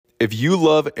If you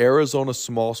love Arizona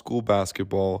small school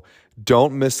basketball,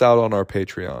 don't miss out on our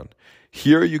Patreon.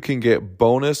 Here you can get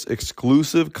bonus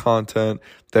exclusive content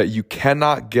that you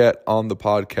cannot get on the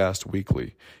podcast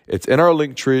weekly. It's in our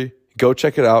link tree. Go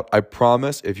check it out. I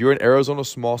promise if you're an Arizona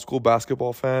small school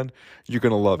basketball fan, you're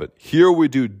going to love it. Here we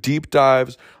do deep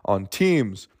dives on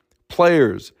teams,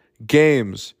 players,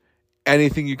 games,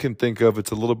 anything you can think of. It's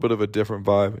a little bit of a different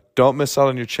vibe. Don't miss out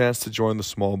on your chance to join the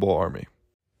small ball army.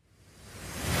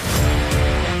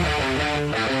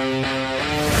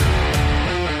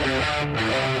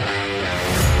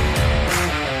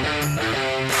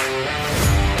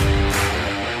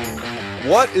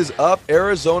 What is up,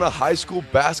 Arizona high school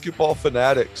basketball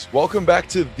fanatics? Welcome back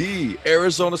to the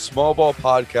Arizona Small Ball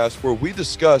Podcast, where we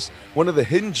discuss one of the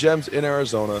hidden gems in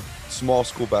Arizona, small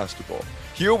school basketball.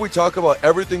 Here we talk about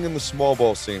everything in the small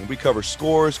ball scene. We cover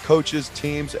scores, coaches,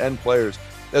 teams, and players.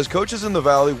 As coaches in the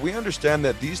Valley, we understand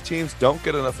that these teams don't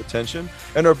get enough attention,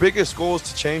 and our biggest goal is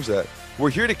to change that. We're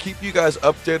here to keep you guys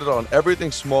updated on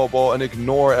everything small ball and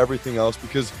ignore everything else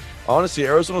because honestly,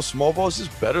 Arizona small ball is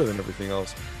just better than everything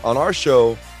else. On our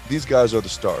show, these guys are the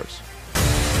stars.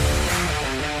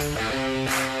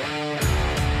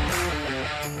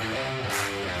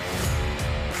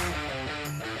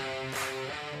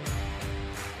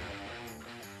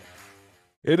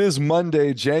 It is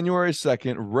Monday, January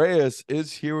 2nd. Reyes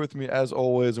is here with me as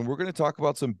always, and we're going to talk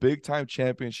about some big-time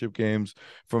championship games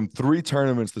from 3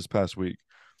 tournaments this past week.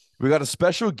 We got a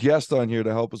special guest on here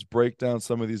to help us break down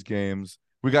some of these games.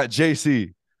 We got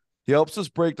JC. He helps us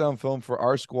break down film for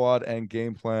our squad and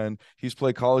game plan. He's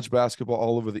played college basketball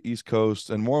all over the East Coast,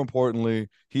 and more importantly,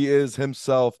 he is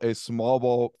himself a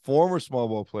former small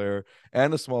ball player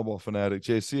and a small ball fanatic.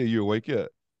 JC, are you awake yet?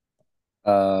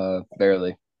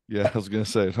 Barely. Yeah, I was gonna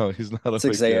say no. He's not awake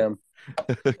 6 yet. a.m.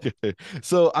 Okay,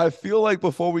 so I feel like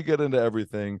before we get into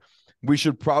everything, we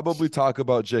should probably talk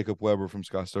about Jacob Weber from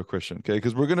Scottsdale Christian, okay?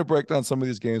 Because we're gonna break down some of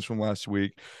these games from last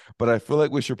week, but I feel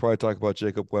like we should probably talk about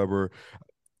Jacob Weber.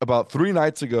 About 3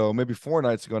 nights ago, maybe 4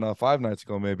 nights ago now, 5 nights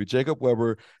ago, maybe, Jacob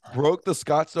Weber broke the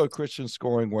Scottsdale Christian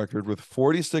scoring record with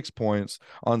 46 points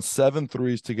on 7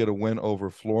 threes to get a win over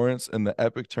Florence in the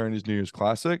Epic Tourneys New Year's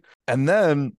Classic. And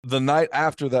then the night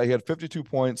after that, he had 52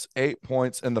 points, 8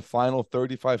 points in the final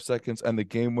 35 seconds, and the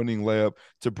game-winning layup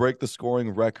to break the scoring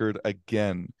record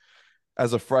again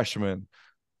as a freshman.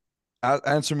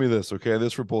 Answer me this, okay?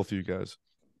 This for both of you guys.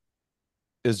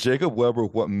 Is Jacob Weber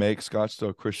what makes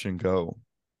Scottsdale Christian go?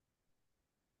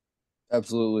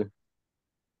 Absolutely.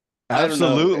 I don't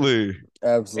know. Absolutely. It's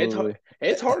hard. Absolutely.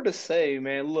 It's hard to say,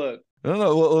 man. Look,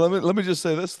 No. Well, let me just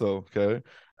say this though. Okay.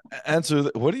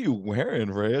 What are you wearing,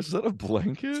 Reyes? Is that a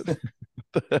blanket?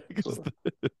 The heck is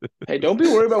hey, don't be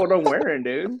worried about what I'm wearing,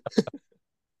 dude.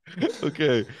 that?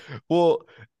 Okay. Well,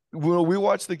 we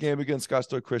watched the game against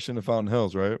Scottsdale Christian in Fountain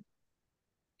Hills, right?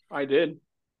 I did.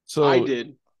 So I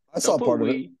did. I saw Don't put part of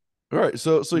it. we. all right.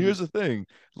 So here's the thing.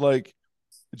 Like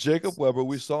Jacob Weber,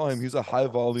 we saw him. He's a high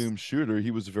volume shooter.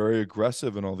 He was very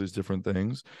aggressive in all these different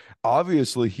things.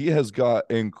 Obviously, he has got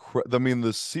I mean,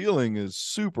 the ceiling is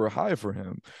super high for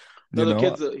him. No, the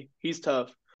kid's he's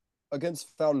tough. Against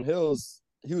Fountain Hills,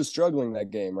 he was struggling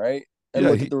that game, right? And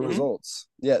Yeah, look at the results.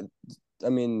 Yeah. I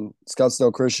mean,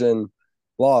 Scottsdale Christian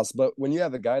lost, but when you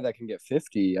have a guy that can get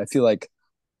 50, I feel like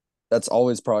that's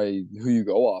always probably who you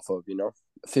go off of,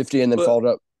 50 and then But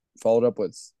followed up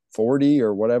with 40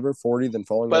 or whatever, 40, then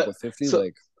following up but with 50. so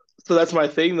that's my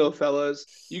thing though, fellas.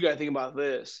 You gotta think about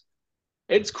this.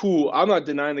 It's cool. I'm not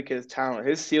denying the kid's talent.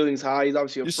 His ceiling's high. He's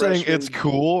obviously a you're saying freshman. it's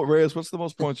cool, Reyes? What's the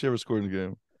most points you ever scored in a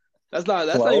game? That's not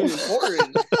even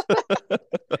important.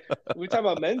 We talk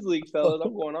about men's league, fellas.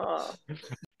 I'm going off.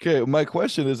 Okay, my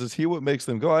question is he what makes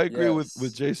them go? I agree with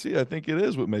Yes. JC. I think it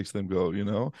is what makes them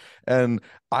go, And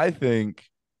I think,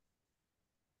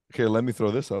 okay, let me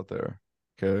throw this out there.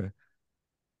 Okay.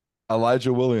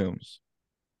 Elijah Williams.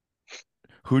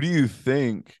 Who do you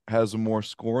think has more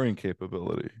scoring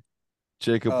capability?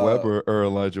 Jacob Weber or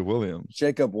Elijah Williams?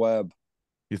 Jacob Webb.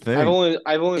 You I've think?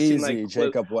 only Easy, seen like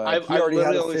Jacob Webb. I've He already had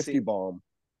literally a only 50 seen bomb.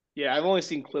 yeah, I've only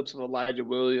seen clips of Elijah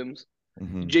Williams.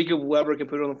 Mhm. Jacob Weber can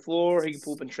put it on the floor. He can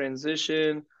pull up in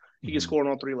transition. He can Mhm. score on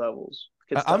all 3 levels.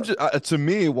 I'm just to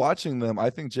me watching them. I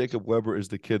think Jacob Weber is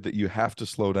the kid that you have to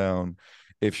slow down.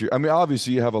 I mean,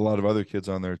 obviously you have a lot of other kids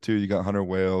on there too. You got Hunter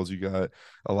Wales, you got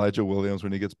Elijah Williams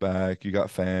when he gets back, you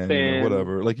got Fan,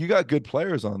 whatever. Like you got good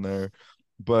players on there.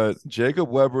 But Jacob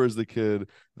Weber is the kid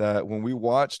that when we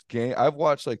watched I've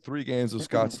watched like 3 games of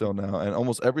Scottsdale now, and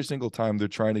almost every single time they're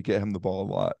trying to get him the ball a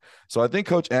lot. So I think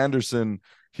Coach Anderson,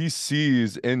 he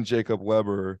sees in Jacob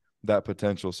Weber that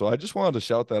potential. So I just wanted to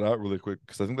shout that out really quick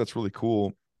because I think that's really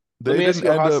cool. Let They me ask didn't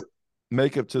you a end hot. up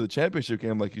make up to the championship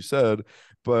game, like you said.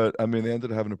 But I mean, they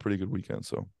ended up having a pretty good weekend.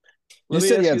 So You Let me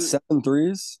said he ask had you. 7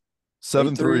 threes,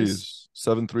 seven 8 threes. threes,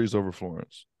 7 threes over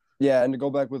Florence. Yeah, and to go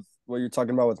back with what you're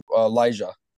talking about with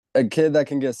Elijah, a kid that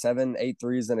can get 7, 8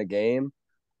 threes in a game,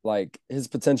 like his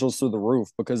potential's through the roof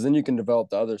because then you can develop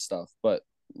the other stuff. But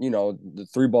the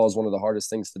three ball is one of the hardest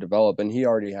things to develop, and he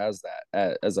already has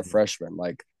that as a freshman.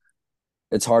 Like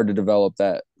it's hard to develop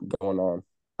that going on.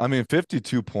 I mean,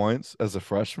 52 points as a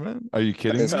freshman. Are you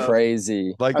kidding It's me?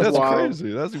 crazy. Like That's that's wild. crazy.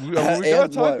 We gotta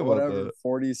And talk about whatever, that.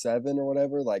 47 or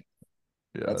whatever. Like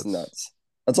Yeah, that's it's nuts.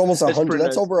 That's almost It's 100. pretty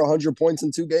That's nuts. over 100 points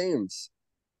in 2 games.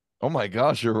 oh my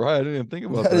gosh, you're right. I didn't even think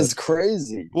about That is that.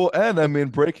 crazy. Well, and I mean,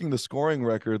 breaking the scoring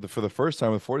record for the first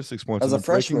time with 46 points, As and a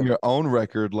then breaking freshman. your own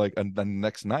record like the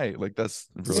next night, like that's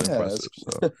really Yeah. impressive.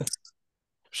 So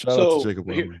shout out to So Jacob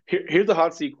Weber. here's the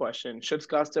hot seat question: should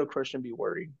Scottsdale Christian be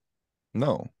worried?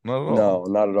 No, not at all. No,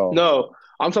 not at all. No,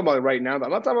 I'm talking about right now. I'm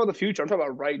not talking about the future. I'm talking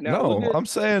about right now. Look No, at I'm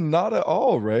saying not at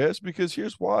all, Reyes, because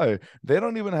here's why. They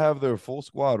don't even have their full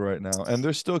squad right now, and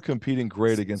they're still competing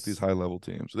great against these high level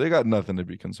teams. They got nothing to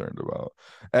be concerned about.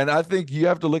 And I think you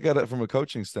have to look at it from a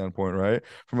coaching standpoint, right?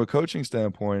 From a coaching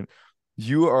standpoint,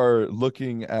 you are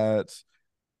looking at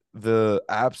the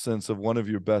absence of one of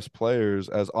your best players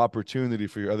as opportunity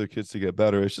for your other kids to get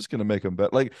better. It's just going to make them better.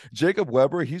 Like Jacob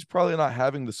Weber, he's probably not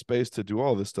having the space to do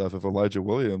all this stuff if Elijah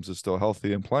Williams is still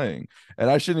healthy and playing. And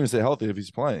I shouldn't even say healthy if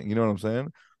he's playing. You know what I'm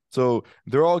saying? So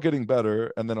they're all getting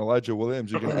better. And then Elijah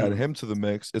Williams, you're going to add him to the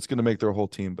mix. It's going to make their whole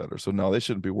team better. So no, they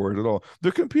shouldn't be worried at all.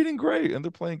 They're competing great and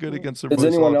they're playing good against some Is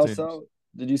really anyone solid else teams. out?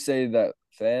 Did you say that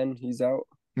Fan? He's out.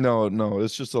 No,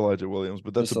 it's just Elijah Williams,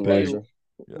 but that's Just a big. Elijah.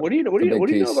 Yeah. what do you know? It's a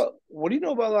big piece. What do you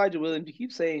know about Elijah Williams? You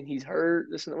keep saying he's hurt.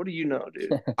 Listen, what do you know,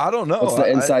 dude? I don't know. What's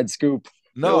the inside scoop?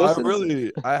 No,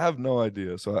 Listen. I have no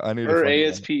idea. So I need to Per find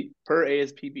out.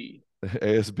 ASPB.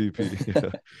 ASBP.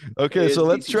 Yeah. Okay, so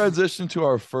let's transition to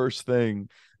our first thing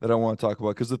that I want to talk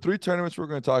about because the 3 tournaments we're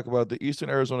going to talk about: the Eastern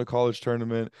Arizona College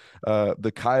Tournament,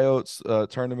 the Coyotes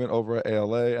tournament over at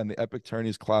ALA, and the Epic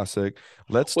Tourneys Classic.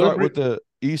 Let's start with the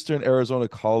Eastern Arizona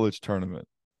College Tournament.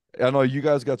 I know you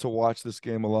guys got to watch this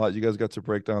game a lot. You guys got to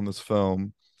break down this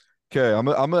film. Okay, I'm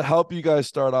gonna help you guys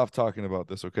start off talking about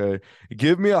this. Okay,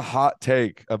 give me a hot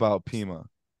take about Pima.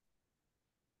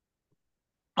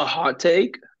 A hot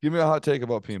take? Give me a hot take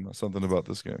about Pima. Something about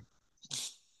this game.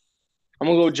 I'm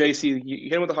gonna go with JC. You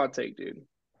hit him with a hot take, dude.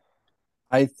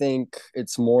 I think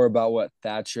it's more about what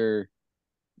Thatcher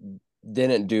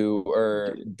didn't do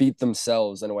or beat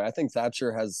themselves in a way. I think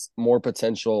Thatcher has more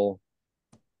potential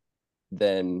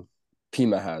than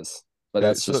Pima has, but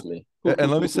that's just me.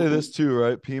 And let me say this too,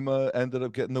 right? Pima ended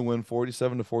up getting the win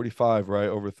 47-45, right,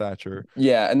 over Thatcher.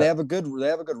 Yeah, and they have a good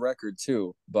record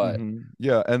too, but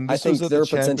yeah, and this I think was at their the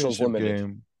potential's championship limited.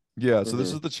 game. Yeah, so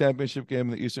this is the championship game in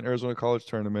the Eastern Arizona College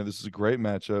Tournament. This is a great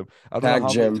matchup. I don't know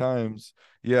how many times.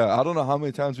 Yeah, I don't know how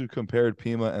many times we've compared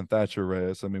Pima and Thatcher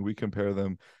Reyes. I mean, we compare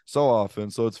them so often,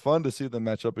 so it's fun to see them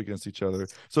match up against each other.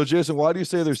 So, Jason, why do you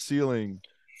say their ceiling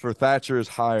for Thatcher is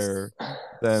higher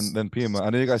than Pima? I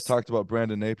know you guys talked about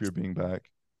Brandon Napier being back.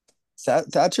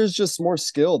 Thatcher's just more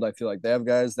skilled. I feel like they have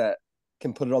guys that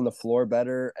can put it on the floor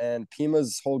better, and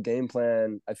Pima's whole game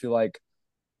plan, I feel like,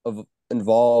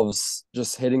 involves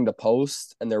just hitting the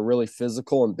post, and they're really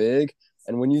physical and big.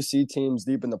 And when you see teams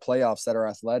deep in the playoffs that are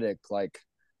athletic, like,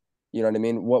 you know what I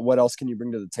mean? What else can you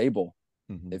bring to the table?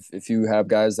 If you have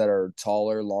guys that are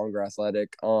taller, longer,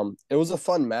 athletic. It was a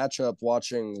fun matchup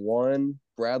watching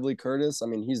Bradley Curtis. I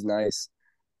mean, he's nice.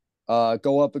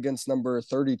 Go up against number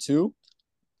 32,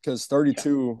 because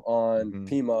 32 on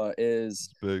Pima is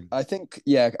big. I think,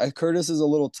 Curtis is a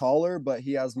little taller, but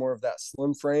he has more of that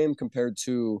slim frame compared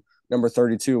to number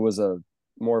 32 was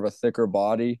more of a thicker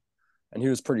body, and he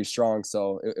was pretty strong.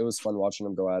 So it was fun watching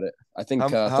him go at it. I think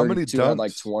how many dunks? had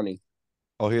like 20.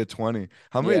 Oh, he had 20.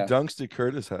 How many dunks did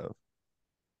Curtis have?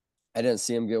 I didn't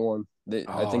see him get one.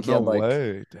 I think he no had like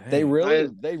way. they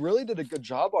really did a good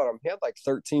job on him. He had like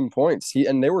 13 points.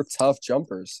 And they were tough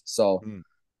jumpers. So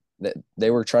they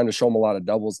were trying to show him a lot of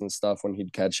doubles and stuff when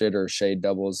he'd catch it, or shade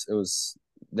doubles.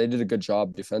 They did a good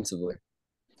job defensively.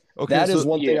 Okay, that is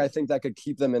one thing I think that could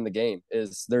keep them in the game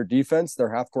is their defense, their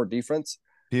half-court defense.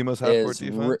 Pima's half-court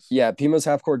defense? Pima's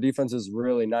half-court defense is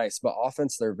really nice, but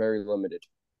offense, they're very limited.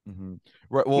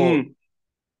 Right. Well,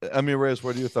 I mean, Reyes,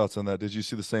 what are your thoughts on that? Did you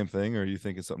see the same thing, or are you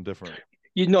thinking something different?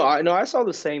 I saw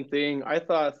the same thing. I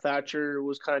thought Thatcher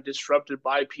was kind of disrupted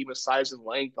by Pima's size and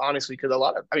length, honestly, because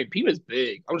Pima's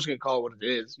big. I'm just gonna call it what it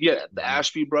is. Yeah, the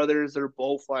Ashby brothers, they're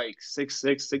both like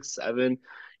 6'6", 6'7".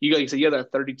 You said,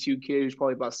 that 32 kid who's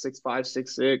probably about 6'5",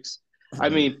 6'6". I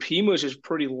mean, Pima's just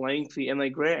pretty lengthy, and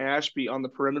like Grant Ashby on the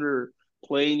perimeter,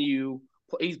 playing you.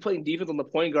 He's playing defense on the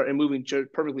point guard and moving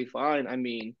perfectly fine. I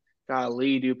mean,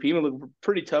 golly, dude, Pima looked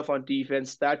pretty tough on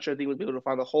defense. Thatcher, I think, was able to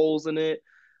find the holes in it.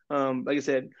 Like I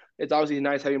said, it's obviously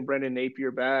nice having Brendan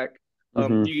Napier back.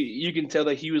 Mhm. You can tell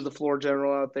that he was the floor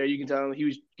general out there. You can tell he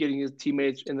was getting his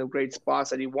teammates in the great spots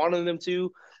that he wanted them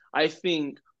to. I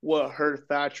think what hurt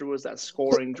Thatcher was that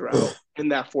scoring drought in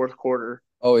that fourth quarter.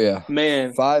 Oh yeah,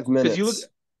 Man, 5 because you look,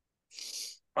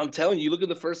 minutes. I'm telling you, look at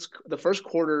the first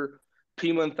quarter,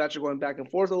 Pima and Thatcher going back and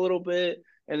forth a little bit,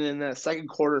 and then that second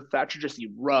quarter, Thatcher just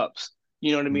erupts.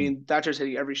 You know what I mean? Thatcher's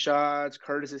hitting every shot.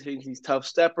 Curtis is hitting these tough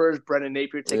steppers. Brendan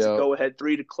Napier takes a Yeah. go-ahead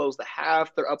three to close the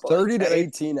half. They're up 30 to 10.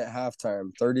 18 at halftime.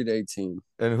 30 to 18.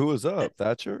 And who was up?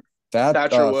 Thatcher?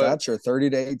 Thatcher was. Thatcher, 30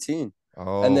 to 18.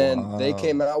 Oh, And then they wow.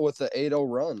 came out with the 8-0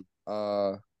 run.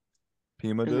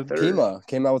 Pima In the did? third. Pima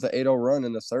came out with an 8-0 run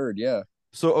in the third. Yeah.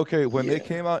 So, okay, when they Yeah.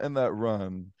 came out in that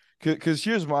run, because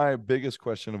here's my biggest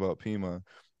question about Pima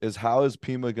is how is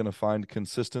Pima going to find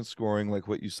consistent scoring like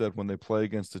what you said when they play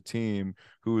against a team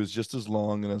who is just as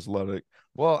long and athletic?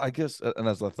 Well, I guess, and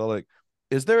as athletic.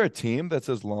 Is there a team that's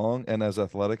as long and as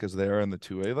athletic as they are in the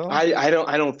 2A, though? I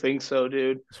don't think so,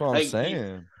 dude. That's what I'm Like,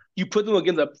 saying. You put them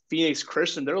against a Phoenix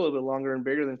Christian, they're a little bit longer and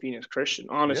bigger than Phoenix Christian,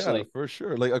 honestly. Yeah, for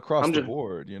sure. Like across I'm the just-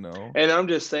 board, you know? And I'm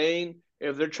just saying,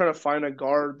 if they're trying to find a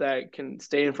guard that can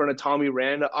stay in front of Tommy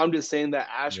Randa, I'm just saying that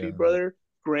Ashby Yeah. brother,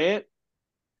 Grant,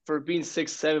 for being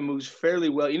 6'7", moves fairly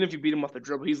well. Even if you beat him off the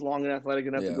dribble, he's long and athletic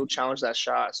enough to Yeah. go challenge that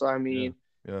shot. So I mean,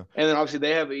 Yeah. And then obviously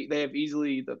they have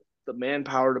easily the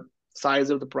manpower to size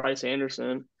of the Bryce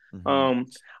Anderson.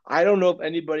 Mhm. I don't know if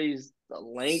anybody's the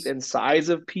length and size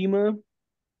of Pima,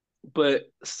 but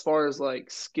as far as like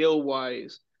skill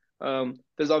wise,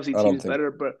 there's obviously I don't teams think-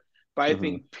 better, but I Mhm.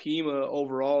 think Pima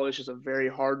overall is just a very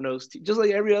hard nosed team, just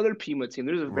like every other Pima team.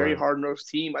 There's a very Right. hard nosed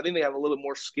team. I think they have a little bit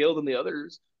more skill than the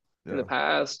others in the Yeah.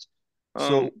 past.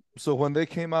 So when they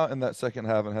came out in that second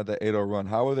half and had that 8-0 run,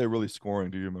 how were they really scoring?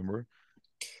 Do you remember?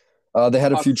 They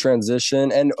had a few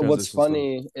transition. And what's Transition stuff.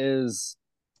 funny is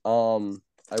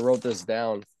I wrote this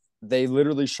down. They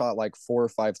literally shot like 4 or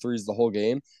 5 threes the whole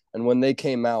game. And when they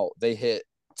came out, they hit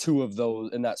 2 of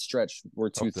those in that stretch were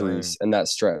 2 Oh, threes in that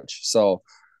stretch. So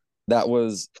that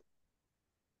was,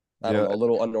 I don't know, a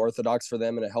little unorthodox for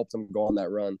them, and it helped them go on that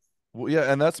run. Well,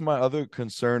 yeah, and that's my other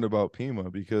concern about Pima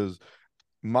because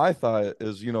my thought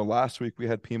is, last week we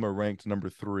had Pima ranked number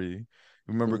 3.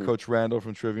 Remember Mhm. Coach Randall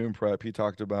from Trivium Prep, he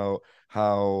talked about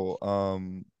how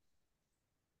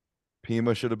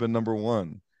Pima should have been number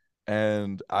 1.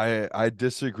 And I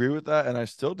disagree with that, and I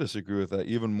still disagree with that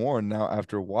even more now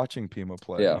after watching Pima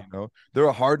play. Yeah. They're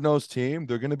a hard-nosed team.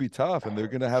 They're going to be tough, and they're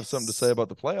going to have something to say about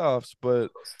the playoffs.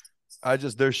 But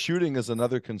their shooting is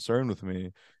another concern with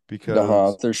me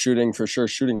because. They're shooting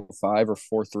 5 or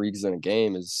 4 threes in a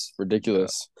game is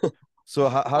ridiculous. So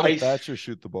how did Thatcher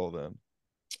shoot the ball then?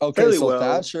 Okay, Fairly so well.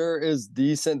 Thatcher is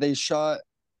decent. They shot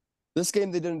this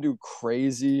game. They didn't do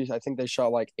crazy. I think they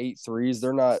shot like 8 threes.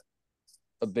 They're not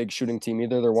a big shooting team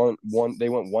either. They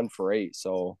went 1 for 8.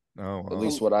 So Oh, wow. at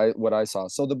least what I saw.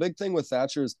 So the big thing with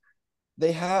Thatcher is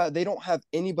they don't have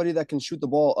anybody that can shoot the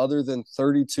ball other than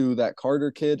 32, that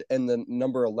Carter kid, and then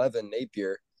number 11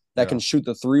 Napier that can shoot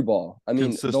the 3 ball. I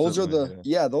mean, those are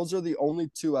the only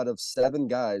 2 out of 7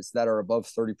 guys that are above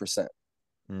 30%.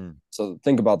 So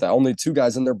think about that. Only 2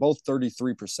 guys, and they're both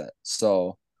 33%.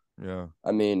 So yeah,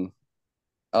 I mean,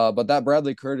 but that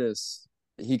Bradley Curtis,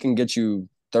 he can get you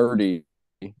 30,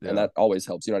 and that always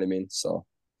helps. You know what I mean? So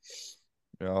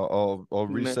yeah, I'll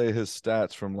re-say his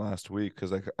stats from last week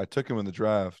because I took him in the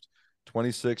draft.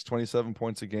 27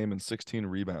 points a game and 16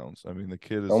 rebounds. I mean, the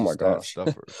kid is a stat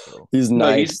stuffer. So. He's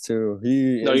nice too.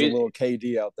 He's a little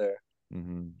KD out there.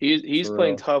 Mm-hmm. He's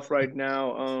playing tough right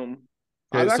now.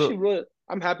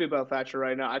 I'm happy about Thatcher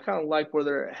right now. I kind of like where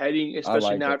they're heading,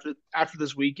 especially now after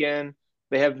this weekend.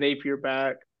 They have Napier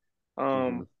back.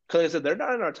 Because like I said, they're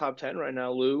not in our top 10 right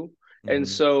now, Lou. And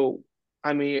so,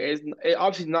 I mean, it's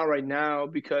obviously not right now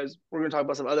because we're going to talk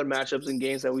about some other matchups and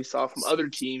games that we saw from other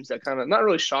teams that kind of not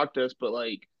really shocked us, but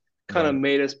like kind of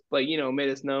made us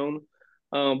known.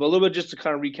 But a little bit just to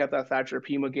kind of recap that Thatcher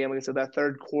Pima game. Like I said, that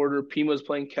third quarter, Pima's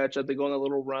playing catch up. They go on a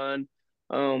little run.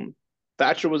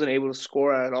 Thatcher wasn't able to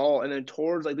score at all. And then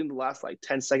towards, I think, the last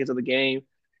 10 seconds of the game,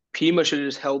 Pima should have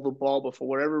just held the ball, but for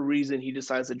whatever reason, he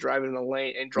decides to drive it in the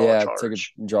lane and draw a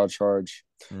charge. Draw a charge.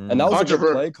 And that was a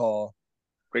good play call.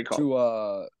 Great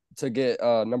call. To get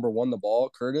number 1 the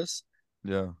ball, Curtis.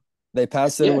 Yeah. They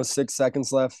passed it in with 6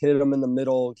 seconds left, hit him in the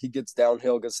middle. He gets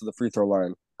downhill, gets to the free throw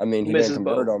line. I mean, he didn't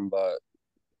convert them, but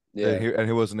yeah. And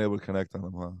he wasn't able to connect on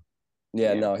them, huh?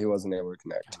 Yeah, no, he wasn't able to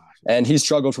connect. And he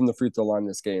struggled from the free throw line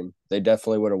this game. They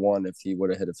definitely would have won if he would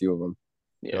have hit a few of them.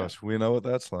 Yeah. Gosh, we know what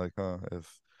that's like, huh?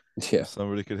 Yeah. If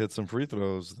somebody could hit some free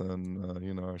throws,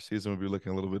 then our season would be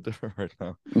looking a little bit different right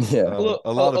now. Yeah. A lot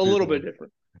of A little people. bit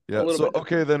different. A Yeah. little So bit different.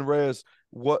 okay, then Reyes,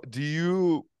 what do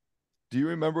you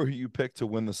remember who you picked to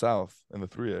win the South in the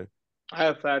 3A? I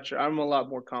have Thatcher. I'm a lot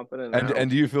more confident And now.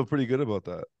 do you feel pretty good about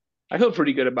that? I feel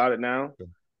pretty good about it now. Okay.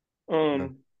 Yeah.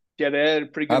 Yeah, they had a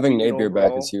pretty good Having season Napier back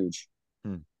is overall. huge.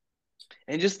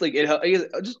 And just like it,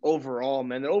 just overall,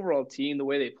 man, the overall team, the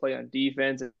way they play on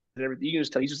defense and everything, you can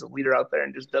just tell he's just a leader out there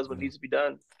and just does what Yeah. needs to be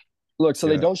done. Look, so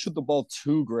they Yeah. don't shoot the ball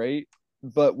too great,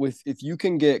 but if you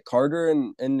can get Carter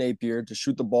and Napier to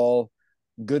shoot the ball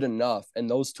good enough, and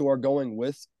those two are going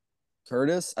with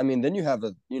Curtis, I mean, then you have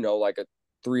like a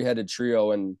three-headed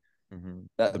trio, and The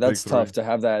that's big three. tough to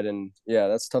have that. And yeah,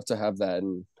 that's tough to have that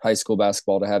in high school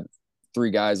basketball, to have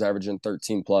three guys averaging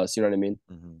 13 plus. You know what I mean?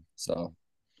 So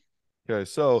Okay,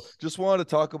 so just wanted to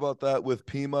talk about that with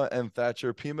Pima and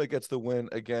Thatcher. Pima gets the win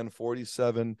again,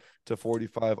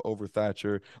 47-45 over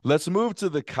Thatcher. Let's move to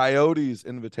the Coyotes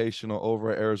Invitational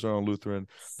over at Arizona Lutheran.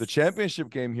 The championship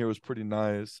game here was pretty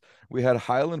nice. We had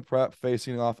Highland Prep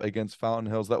facing off against Fountain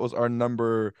Hills. That was our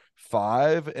number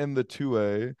 5 in the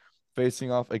 2A,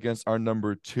 facing off against our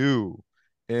number 2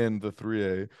 in the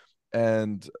 3A.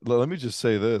 And let me just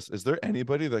say this: is there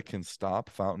anybody that can stop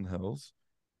Fountain Hills?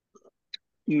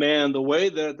 Man, the way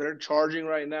that they're charging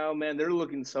right now, man, they're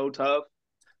looking so tough.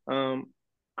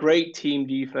 Great team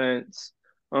defense.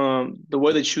 The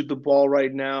way they shoot the ball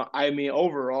right now, I mean,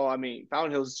 overall, I mean,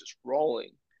 Fountain Hills is just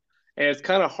rolling, and it's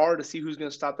kind of hard to see who's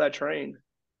going to stop that train.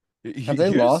 have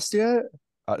they lost yet?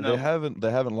 They No. haven't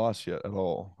lost yet at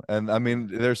all. And I mean,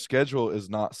 their schedule is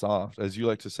not soft, as you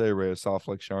like to say, Ray, is soft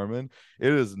like Charmin.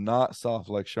 It is not soft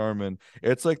like Charmin.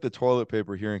 It's like the toilet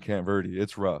paper here in Camp Verde.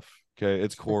 It's rough. Okay,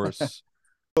 it's coarse.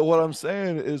 But what I'm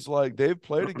saying is, like, they've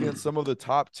played against some of the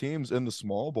top teams in the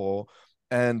small ball,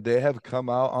 and they have come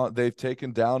out on. They've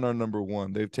taken down our number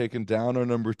 1. They've taken down our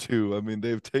number 2. I mean,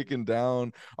 they've taken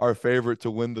down our favorite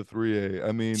to win the 3A.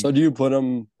 I mean, So do you put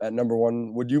them at number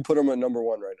 1? Would you put them at number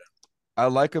 1 right now? I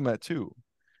like them at 2.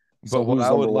 So But what who's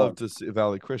I would number love 1? to see,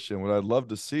 Valley Christian, what I'd love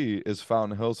to see is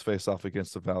Fountain Hills face off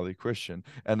against the Valley Christian,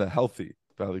 and a healthy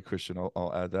Valley Christian.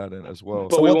 I'll add that in as well.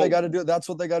 But So we what they won't- got to do, that's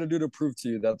what they got to do to prove to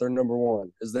you that they're number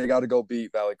 1, is they got to go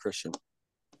beat Valley Christian.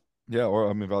 Yeah, or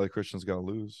I mean, Valley Christian's got to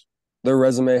lose. Their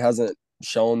resume hasn't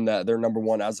shown that they're number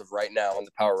 1 as of right now in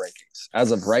the power rankings.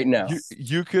 As of right now.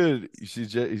 You could see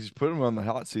he's putting him on the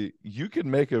hot seat. You could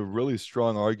make a really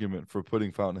strong argument for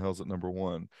putting Fountain Hills at number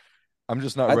 1. I'm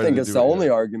just not I ready think to it's do the it only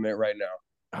yet. argument right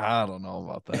now. I don't know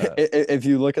about that. If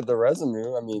you look at the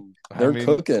resume, I mean, they're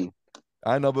cooking.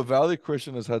 I know, but Valley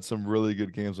Christian has had some really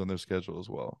good games on their schedule as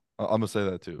well. I'm gonna say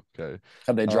that too. Okay.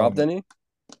 Have they dropped any?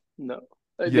 No.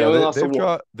 Yeah,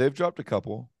 they've dropped a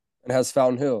couple. And has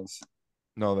Fountain Hills?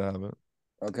 No, they haven't.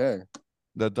 Okay.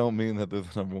 That don't mean that they're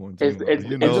the number 1 team. It's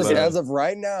just that. as of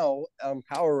right now,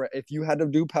 if you had to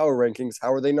do power rankings,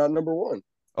 how are they not number 1?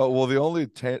 Oh, well,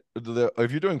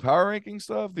 if you're doing power ranking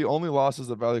stuff, the only losses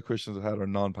that Valley Christians have had are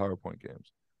non-PowerPoint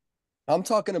games. I'm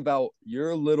talking about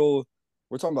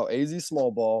we're talking about AZ small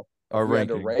ball. Our we had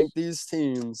to rankings. rank these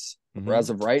teams Mhm. as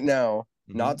of right now.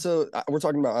 Mhm. We're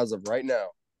talking about as of right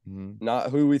now, not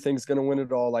who we think is going to win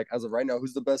it all. Like, as of right now,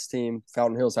 who's the best team?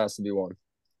 Fountain Hills has to be 1.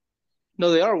 No,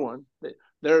 they are 1.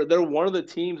 They're one of the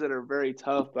teams that are very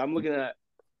tough. But I'm looking at.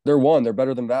 They're 1. They're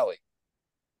better than Valley.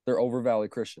 They're over Valley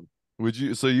Christian.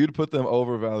 So you'd put them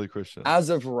over Valley Christian? As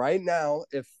of right now,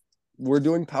 if we're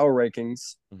doing power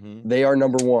rankings, Mhm. they are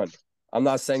number 1. I'm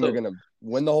not saying they're going to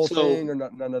win the whole thing or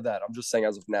none of that. I'm just saying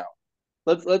as of now.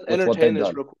 Let's entertain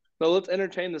this real quick. No, let's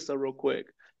entertain this though real quick,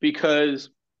 because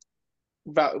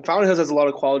Fountain Hills has a lot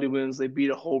of quality wins. They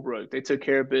beat a Holbrook. They took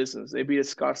care of business. They beat a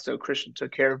Scottsdale Christian.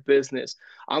 Took care of business.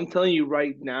 I'm telling you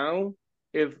right now,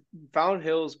 if Fountain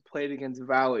Hills played against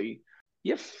Valley,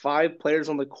 you have 5 players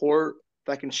on the court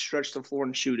that can stretch the floor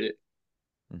and shoot it.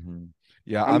 Mm-hmm.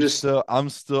 Yeah, I'm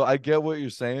still. I get what you're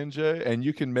saying, Jay, and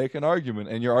you can make an argument,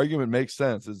 and your argument makes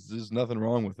sense. There's nothing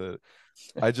wrong with it.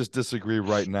 I just disagree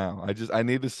right now. I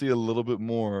need to see a little bit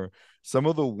more. Some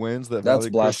of the wins that That's Valley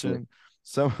blasphemy. Christian,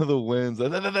 some of the wins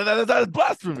that is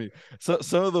blasphemy.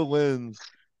 Some of the wins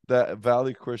that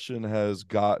Valley Christian has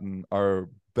gotten are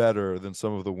better than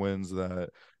some of the wins that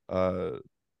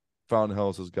Fountain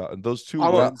Hills has gotten. Those 2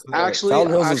 wins. Fountain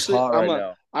Hills is hot right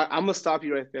now. I'm gonna stop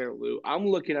you right there, Lou. I'm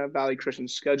looking at Valley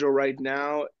Christian's schedule right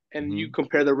now, and you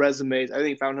compare the resumes. I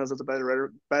think Fountain Hills has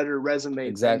a better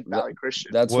resume than Valley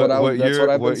Christian. That's what I've been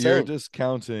saying. What you're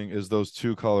discounting is those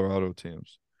 2 Colorado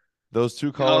teams. Those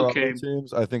two Colorado Okay,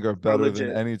 teams, I think, are are better than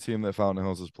legit. any team that Fountain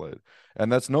Hills has played.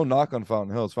 And that's no knock on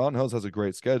Fountain Hills. Fountain Hills has a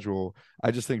great schedule.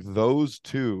 I just think those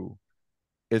two,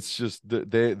 it's just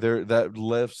they're that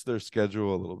lifts their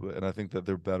schedule a little bit, and I think that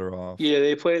they're better off Yeah,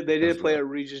 they played. They because did of play that. a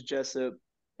Regis Jessup,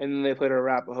 and then they played a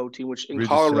Arapahoe team, which in Regis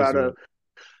Colorado, Jesuit.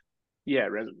 yeah, I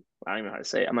don't even know how to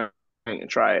say it. I'm not gonna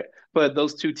try it. But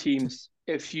those two teams,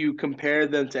 if you compare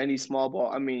them to any small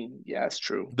ball, I mean, yeah, it's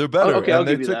true. They're better, Okay, I'll and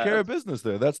they give you took care that. of business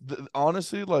there.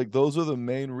 Honestly, like those are the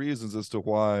main reasons as to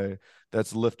why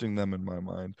that's lifting them in my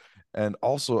mind. And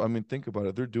also, I mean, think about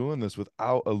it. They're doing this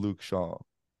without a Luke Shaw.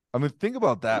 I mean, think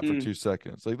about that for Mm. 2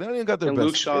 seconds. Like they don't even got their And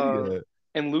Luke best kid Shaw yet.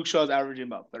 and Luke Shaw's averaging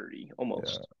about 30 Yeah.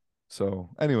 almost. So,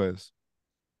 anyways,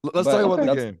 let's talk But about Okay. the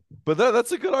that's game. But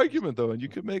that's a good argument though, and you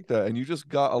could make that. And you just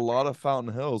got a lot of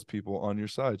Fountain Hills people on your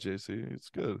side, JC. It's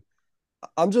good.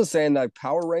 I'm just saying that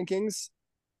power rankings,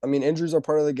 I mean, injuries are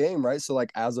part of the game, right? So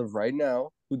like as of right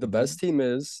now, who the Mhm. best team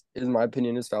is, in my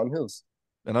opinion, is Fountain Hills.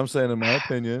 And I'm saying, in my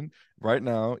opinion, right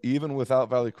now, even without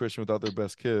Valley Christian, without their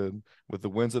best kid, with the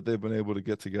wins that they've been able to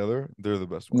get together, they're the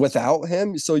best ones. Without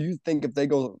him, so you think if they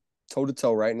go toe to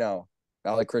toe right now,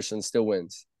 Valley Christian still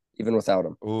wins, even without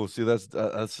him. Oh, see, that's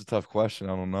a tough question.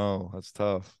 I don't know. That's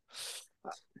tough.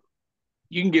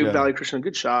 You can give Yeah, Valley Christian a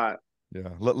good shot. yeah.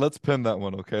 Let's pin that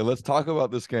one. Okay, let's talk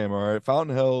about this game. All right,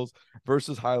 Fountain Hills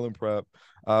versus Highland Prep.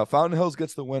 Fountain Hills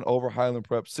gets the win over Highland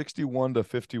Prep,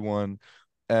 61-51.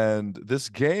 And this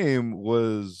game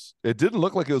it didn't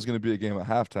look like it was going to be a game at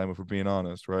halftime, if we're being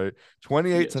honest, right?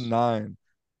 28 to Yes. 9,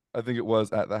 I think it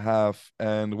was at the half.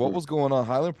 And what was going on?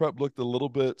 Highland Prep looked a little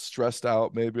bit stressed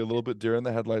out, maybe a little bit deer in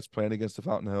the headlights playing against the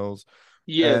Fountain Hills.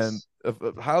 And Yes. if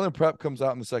Highland Prep comes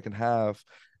out in the second half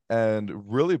and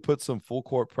really put some full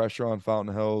court pressure on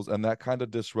Fountain Hills, and that kind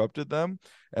of disrupted them,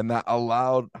 and that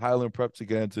allowed Highland Prep to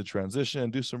get into transition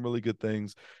and do some really good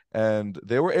things. And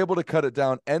they were able to cut it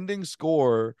down. Ending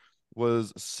score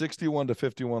was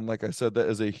 61-51. Like I said, that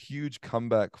is a huge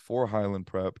comeback for Highland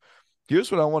Prep.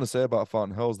 Here's what I want to say about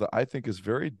Fountain Hills that I think is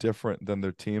very different than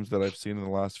their teams that I've seen in the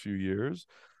last few years.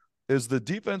 Is the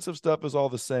defensive stuff is all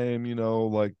the same,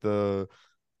 like the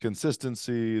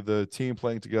consistency, the team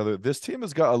playing together. This team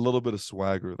has got a little bit of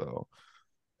swagger though.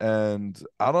 And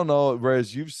I don't know,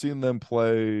 whereas you've seen them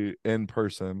play in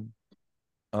person.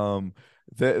 Um,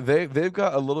 they've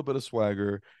got a little bit of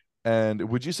swagger. And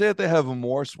would you say that they have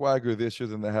more swagger this year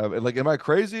than they have? Like, am I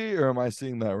crazy or am I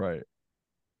seeing that right?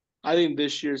 I think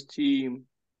this year's team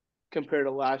compared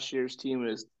to last year's team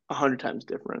is 100 times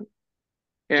different.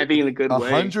 And I think in a good A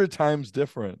way. 100 times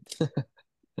different.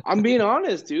 I'm being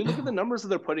honest, dude. Look at the numbers that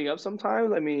they're putting up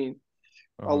sometimes. I mean,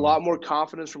 a Uh, lot more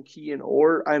confidence from Key and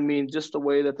Or. I mean, just the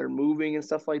way that they're moving and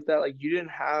stuff like that. Like you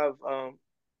didn't have He's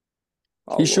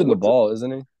oh shooting the what's the ball,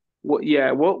 isn't he? what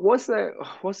yeah, what's that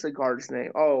what's the guard's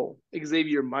name? Oh,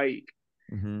 Xavier Mike.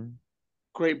 mm-hmm.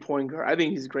 Great point guard. I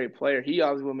think he's a great player. He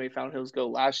obviously what made Fountain Hills go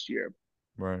last year.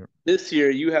 Right. This year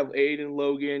you have Aiden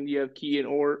Logan, you have Key and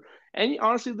Or, and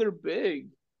honestly they're big.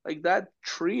 Like that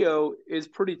trio is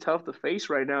pretty tough to face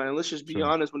right now. And let's just be Sure.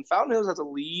 honest, when Fountain Hills has a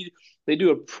lead, they do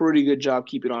a pretty good job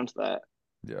keeping on to that.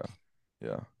 Yeah.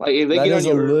 Yeah. Like if they That get on is a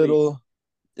you early, little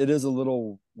it is a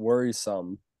little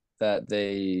worrisome that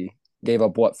they gave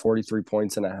up what 43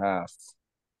 points and a half.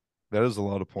 That is a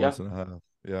lot of yeah, points and a half.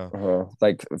 Yeah.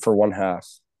 Like for one half.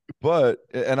 But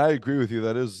and I agree with you.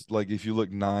 That is like if you look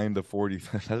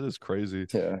 9-40, that is crazy.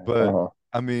 Yeah. But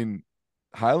I mean,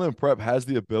 Highland Prep has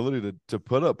the ability to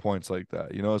put up points like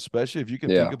that, especially if you can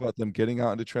think Yeah. about them getting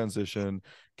out into transition,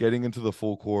 getting into the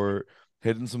full court,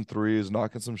 hitting some threes,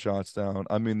 knocking some shots down.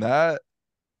 I mean, that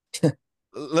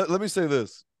let me say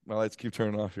this. My lights keep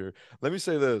turning off here. Let me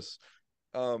say this.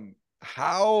 Um,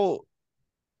 how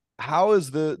is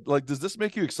does this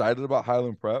make you excited about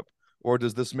Highland Prep? Or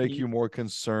does this make you more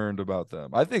concerned about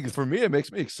them? I think for me, it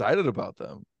makes me excited about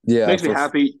them. Yeah. makes me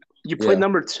happy. You played Yeah.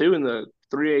 number 2 in the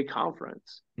 3A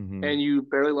conference, Mm-hmm. and you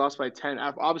barely lost by 10.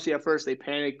 Obviously, at first they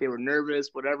panicked, they were nervous.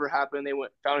 Whatever happened, they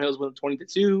went. Fountain Hills went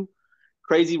 20-2,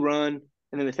 crazy run,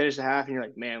 and then they finished the half, and you're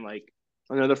like, man, like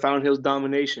another Fountain Hills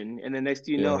domination. And then next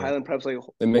thing you know, Yeah. Highland Prep's like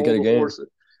They make it hold a the game. horse.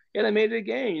 Yeah, they made it a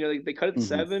game. They cut it to Mhm.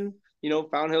 7.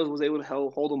 Fountain Hills was able to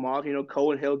hold them off.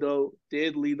 Cohen Hildo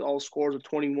did lead all scores with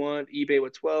 21, eBay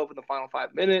with 12 in the final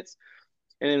 5 minutes.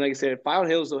 And then, like I said,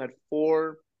 Fountain Hills, though, had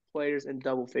 4 players in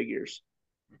double figures.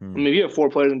 I mean, if you have 4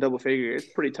 players in double figures,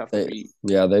 it's pretty tough to beat.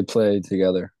 They play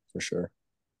together for sure.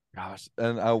 Gosh,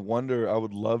 and I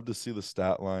would love to see the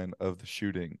stat line of the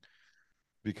shooting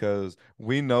because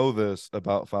we know this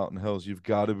about Fountain Hills. You've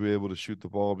got to be able to shoot the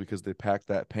ball because they pack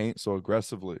that paint so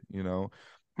aggressively.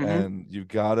 And you've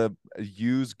got to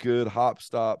use good hop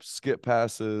stops, skip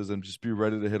passes, and just be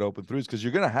ready to hit open threes because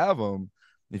you're going to have them.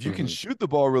 If you can shoot the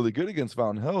ball really good against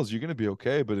Fountain Hills, you're going to be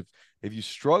okay. But if you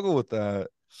struggle with that,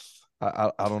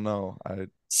 I don't know.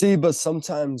 See, but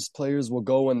sometimes players will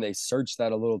go and they search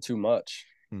that a little too much.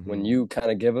 When you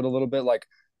kind of give it a little bit, like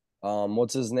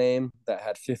what's his name that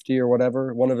had 50 or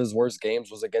whatever. One of his worst games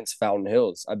was against Fountain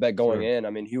Hills. I bet going in,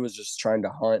 I mean, he was just trying to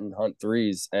hunt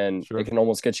threes, and it can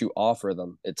almost get you off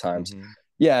rhythm at times.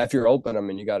 Yeah, if you're open, I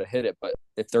mean, you got to hit it. But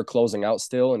if they're closing out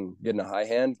still and getting a high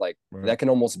hand, like that can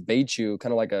almost bait you,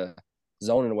 kind of like a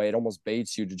zone in a way. It almost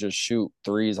baits you to just shoot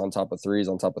threes on top of threes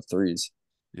on top of threes.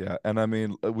 Yeah, and I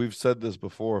mean, we've said this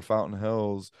before, Fountain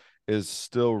Hills is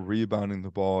still rebounding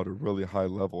the ball at a really high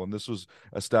level. And this was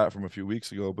a stat from a few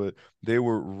weeks ago, but they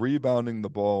were rebounding the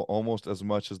ball almost as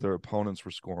much as their opponents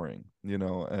were scoring,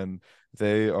 and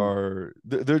they're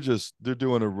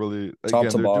doing a really, again, they're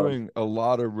doing a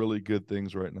lot of really good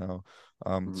things right now.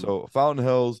 So Fountain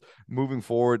Hills moving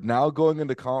forward, now going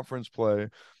into conference play.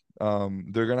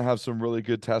 They're going to have some really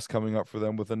good tests coming up for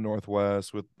them within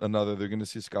Northwest. They're going to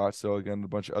see Scottsdale again, a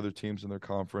bunch of other teams in their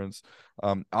conference.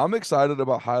 I'm excited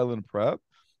about Highland Prep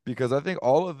because I think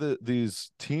all of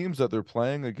these teams that they're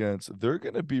playing against, they're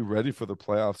going to be ready for the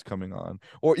playoffs coming on,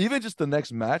 or even just the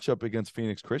next matchup against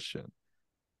Phoenix Christian.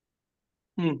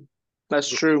 That's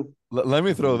true. Let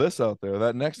me throw this out there.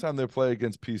 That next time they play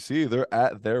against PC, they're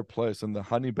at their place in the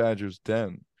Honey Badgers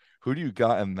Den. Who do you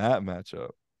got in that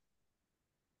matchup?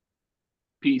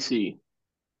 PC.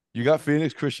 You got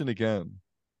Phoenix Christian again.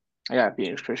 I got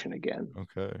Phoenix Christian again.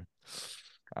 Okay.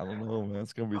 I don't know, man.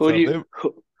 It's gonna be tough.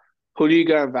 Who do you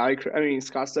got?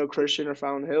 Scottsdale Christian or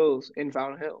Fountain Hills? In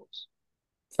Fountain Hills.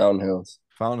 Fountain Hills.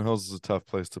 Fountain Hills is a tough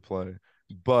place to play,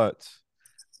 but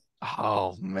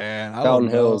oh man, Fountain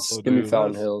Hills. Give me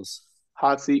Fountain Hills.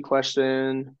 Hot seat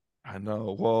question. I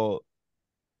know. Well,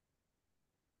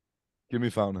 give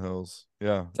me Fountain Hills.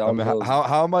 Yeah. Hills.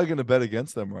 How am I going to bet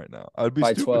against them right now? I'd be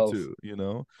stupid 12.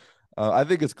 to, I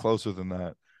think it's closer than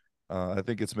that. I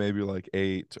think it's maybe like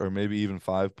 8 or maybe even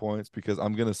 5 points because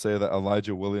I'm going to say that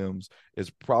Elijah Williams is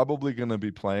probably going to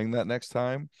be playing that next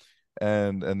time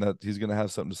and that he's going to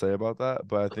have something to say about that.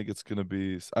 But I think it's going to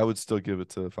be – I would still give it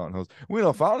to Fountain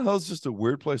Hills. Fountain Hills is just a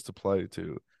weird place to play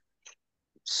too.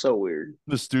 So weird.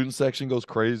 The student section goes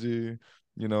crazy.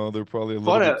 They're probably a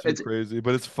little bit too crazy,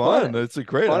 but it's fun. It's a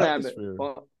great atmosphere.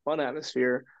 Fun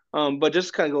atmosphere. But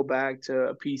just kind of go back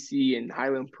to PC and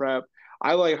Highland Prep.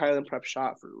 I like Highland Prep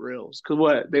shot for reals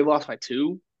because they lost by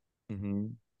 2.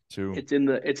 2. It's in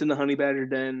the Honey Badger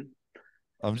Den.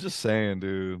 I'm just saying,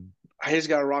 dude. I just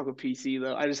gotta rock with PC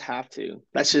though. I just have to.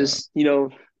 That's just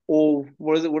old.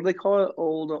 What is it? What do they call it?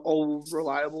 Old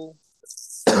reliable.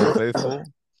 Old faithful.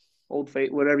 Old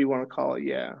faith, whatever you want to call it.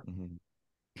 Yeah.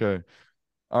 Okay.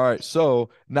 All right, so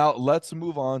now let's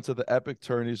move on to the Epic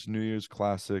Tourneys New Year's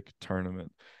Classic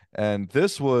tournament. And there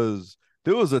was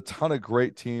a ton of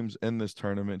great teams in this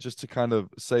tournament. Just to kind of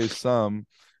say some,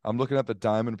 I'm looking at the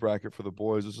diamond bracket for the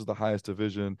boys. This is the highest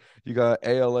division. You got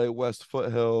ALA West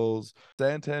Foothills,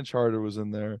 Santan Charter was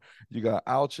in there. You got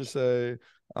Alchese,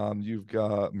 you've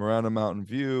got Marana Mountain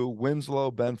View,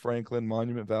 Winslow, Ben Franklin,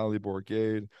 Monument Valley,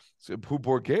 Bourgade. So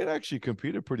Bourgade actually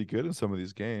competed pretty good in some of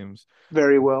these games.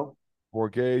 Very well.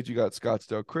 Bourgade, you got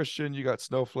Scottsdale Christian, you got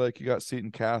Snowflake, you got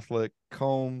Seton Catholic,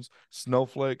 Combs,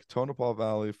 Snowflake, Tonopah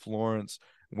Valley, Florence,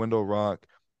 Window Rock.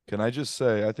 Can I just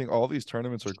say, I think all these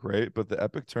tournaments are great, but the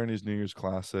Epic Tourneys New Year's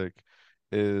Classic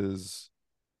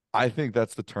I think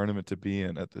that's the tournament to be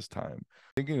in at this time.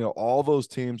 Thinking of all those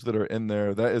teams that are in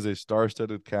there, that is a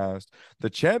star-studded cast. The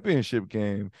championship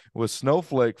game was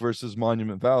Snowflake versus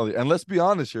Monument Valley. And let's be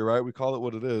honest here, right? We call it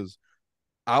what it is.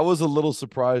 I was a little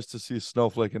surprised to see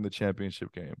Snowflake in the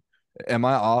championship game. Am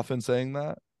I off in saying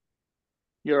that?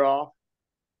 You're off.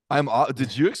 I'm off.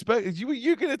 Did you expect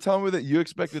you're gonna tell me that you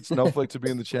expected Snowflake to be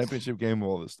in the championship game of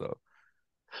all this stuff?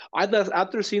 I thought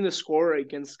after seeing the score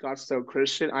against Scottsdale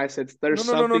Christian, I said there's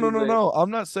something. No.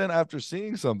 I'm not saying after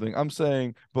seeing something. I'm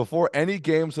saying before any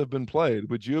games have been played,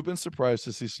 would you have been surprised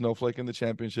to see Snowflake in the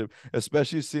championship,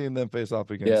 especially seeing them face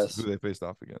off against who they faced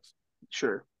off against?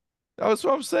 Sure. That's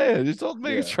what I'm saying. You told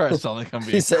me to try something. I'm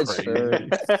being crazy. Sure.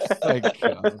 My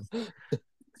God.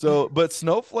 So, but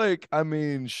Snowflake, I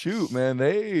mean, shoot, man,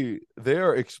 they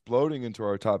are exploding into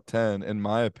our top 10, in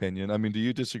my opinion. I mean, do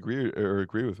you disagree or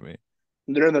agree with me?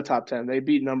 They're in the top 10. They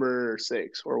beat number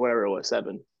 6 or whatever it was,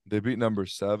 7. They beat number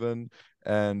 7,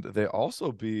 and they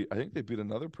also I think they beat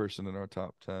another person in our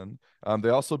top 10. They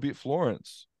also beat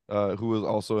Florence, who was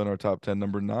also in our top 10,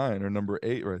 number 9 or number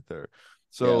 8 right there.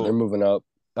 So they're moving up.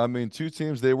 I mean, 2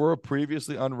 teams, they were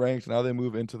previously unranked. Now they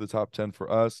move into the top 10 for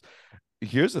us.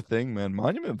 here's the thing, man.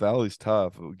 Monument Valley's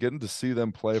tough. Getting to see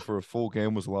them play for a full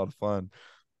game was a lot of fun.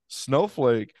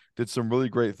 Snowflake did some really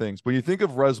great things. When you think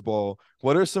of res ball,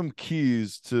 what are some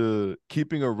keys to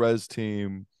keeping a res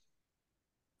team,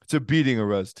 to beating a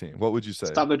res team? What would you say?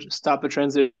 Stop the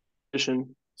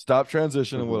transition. Stop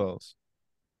transition and what Mhm. else?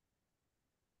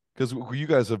 Because you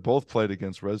guys have both played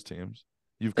against res teams.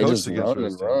 You've They coached just against run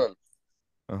res and teams.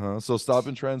 run. So stop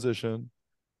in transition.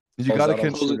 You Close got to out on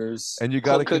Close it. shooters. and you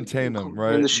got to contain them, In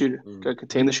right? the shooter. Mhm. Gotta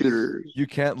contain the shooters. You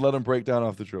can't let them break down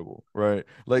off the dribble, right?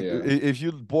 Like Yeah. if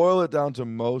you boil it down to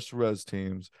most res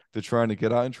teams, they're trying to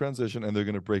get out in transition and they're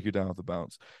going to break you down off the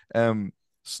bounce. And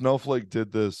Snowflake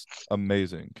did this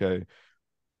amazing. Okay,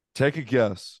 take a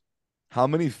guess. How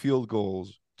many field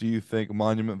goals do you think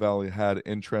Monument Valley had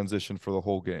in transition for the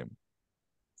whole game?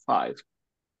 5.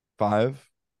 5?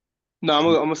 No, I'm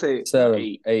gonna say 7,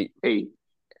 8. 8. 8.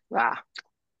 Ah,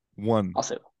 1. I'll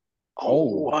say.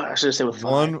 Oh, I should have said with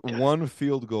 5. One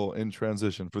field goal in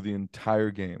transition for the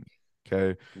entire game.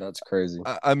 Okay. That's crazy.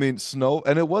 I mean,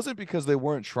 and it wasn't because they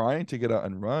weren't trying to get out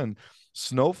and run.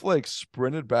 Snowflake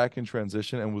sprinted back in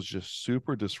transition and was just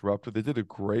super disruptive. They did a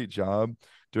great job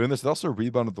doing this. They also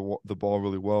rebounded the ball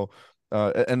really well.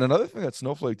 And another thing that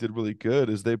Snowflake did really good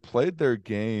is they played their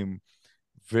game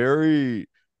very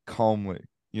calmly.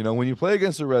 You know, when you play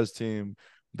against a res team,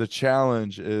 the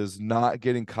challenge is not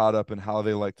getting caught up in how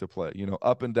they like to play, you know,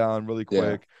 up and down really Yeah.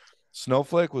 quick.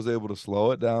 Snowflake was able to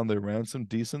slow it down. They ran some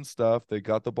decent stuff. They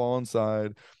got the ball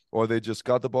inside, or they just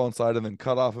got the ball inside and then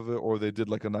cut off of it, or they did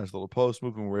like a nice little post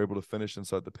move and were able to finish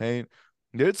inside the paint.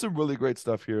 They did some really great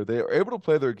stuff here. They were able to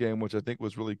play their game, which I think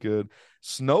was really good.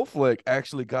 Snowflake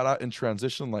actually got out in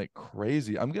transition like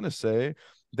crazy. I'm going to say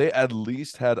they at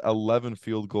least had 11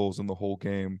 field goals in the whole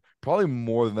game. Probably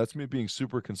more than that's me being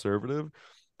super conservative.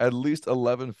 At least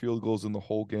 11 field goals in the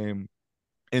whole game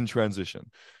in transition.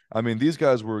 I mean, these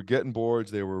guys were getting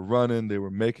boards, they were running, they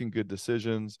were making good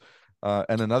decisions.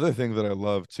 And another thing that I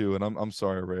love too, and I'm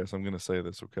sorry, Reyes, I'm going to say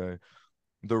this, okay?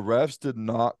 The refs did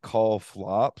not call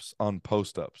flops on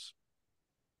post ups.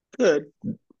 Good.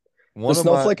 One Does of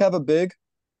my Snowflake have a big?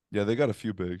 Yeah, they got a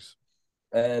few bigs.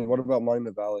 And what about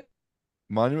Monument Valley?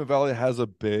 Monument Valley has a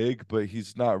big, but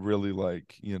he's not really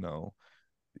like, you know,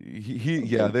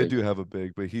 yeah, Big, they big. do have a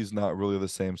big, but he's not really the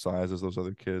same size as those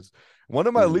other kids. One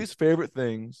of my Mhm. least favorite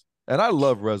things, and I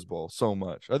love res ball so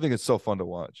much. I think it's so fun to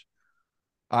watch.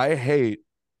 I hate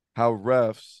how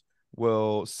refs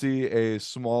will see a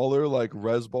smaller like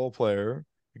res ball player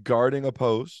guarding a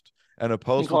post, and a And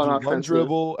post will call do an one offensive.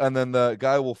 dribble and then the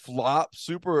guy will flop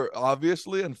super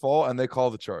obviously and fall and they call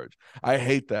the charge. I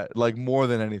hate that like more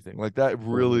than anything. Like that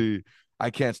really I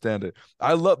can't stand it.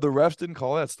 I love the refs didn't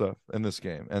call that stuff in this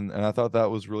game, and I thought that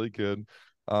was really good.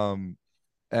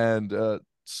 And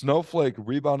Snowflake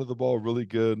rebounded the ball really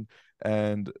good,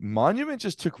 and Monument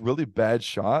just took really bad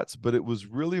shots, but it was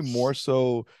really more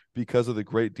so because of the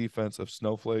great defense of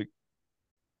Snowflake.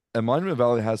 And Monument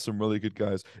Valley has some really good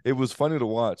guys. It was funny to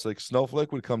watch. Like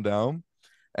Snowflake would come down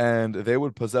and they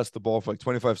would possess the ball for like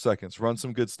 25 seconds, run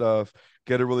some good stuff,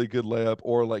 get a really good layup,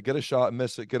 or like get a shot,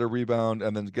 miss it, get a rebound,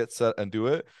 and then get set and do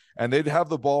it. And they'd have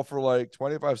the ball for like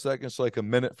 25 seconds to like a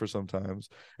minute for sometimes.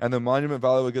 And then Monument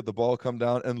Valley would get the ball, come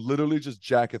down, and literally just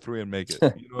jack a three and make it.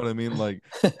 You know what I mean? Like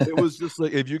it was just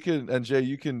like if you can, and Jay,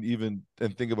 you can even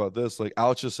and think about this, like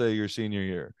I'll just say your senior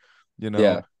year, you know.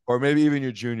 Yeah. Or maybe even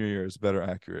your junior year is better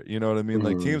accurate. You know what I mean?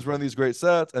 Like teams run these great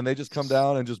sets and they just come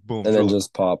down and just boom. And then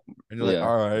just pop. And you're like, Yeah.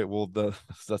 all right, well, that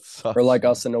sucks. Or like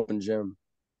us in open gym.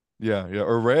 Yeah.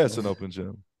 Or Reyes in open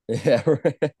gym. Yeah.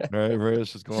 Right?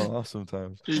 Reyes just going off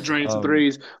sometimes. Just drain some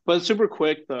threes. But super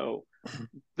quick though.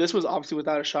 This was obviously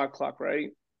without a shot clock, right?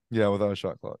 Yeah, without a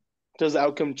shot clock. Does the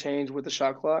outcome change with the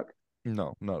shot clock?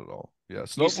 No, not at all. Yeah. You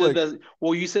said Snowflake.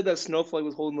 you said that Snowflake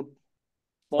was holding the For a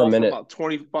ball for minute. about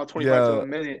 25 to a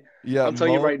minute. Yeah. I'm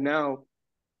telling you right now,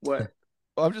 what?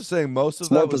 I'm just saying most of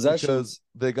It's more that was possessions. because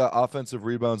they got offensive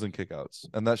rebounds and kickouts,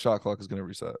 and that shot clock is going to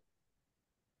reset.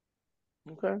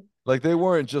 Okay. Like they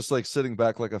weren't just like sitting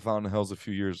back like a Fountain Hills a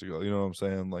few years ago. You know what I'm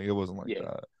saying? Like it wasn't like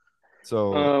that.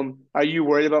 So are you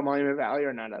worried about Monument Valley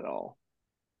or not at all?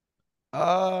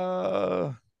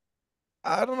 I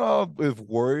don't know if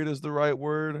worried is the right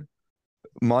word.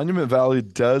 Monument Valley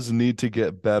does need to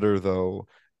get better, though.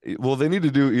 Well, they need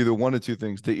to do either one of two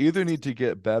things. They either need to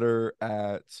get better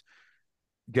at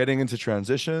getting into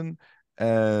transition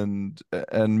and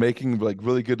making like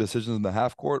really good decisions in the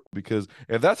half court, because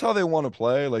if that's how they want to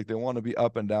play, like they want to be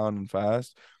up and down and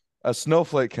fast, a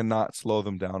Snowflake cannot slow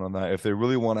them down on that if they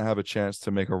really want to have a chance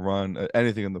to make a run at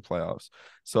anything in the playoffs.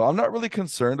 So I'm not really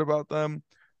concerned about them,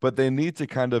 but they need to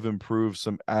kind of improve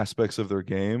some aspects of their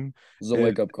game. It's a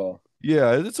wake-up call.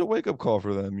 Yeah, it's a wake up call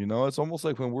for them. It's almost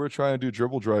like when we were trying to do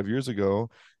dribble drive years ago,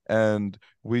 and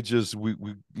we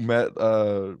met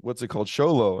what's it called,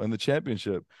 Sholo, in the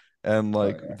championship, and Oh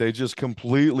like yeah. they just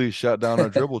completely shut down our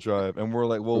dribble drive, and we're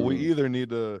like, well, we Mhm, either need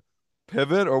to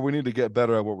pivot or we need to get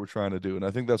better at what we're trying to do, and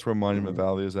I think that's where Monument mhm.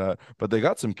 Valley is at. But they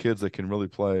got some kids that can really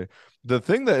play. The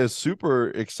thing that is super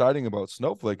exciting about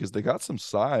Snowflake is they got some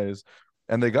size.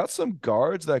 And they got some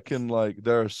guards that can that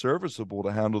are serviceable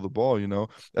to handle the ball.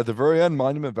 At the very end,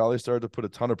 Monument Valley started to put a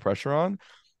ton of pressure on,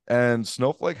 and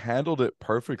Snowflake handled it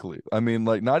perfectly. I mean,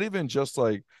 not even just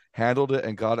handled it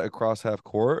and got it across half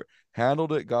court,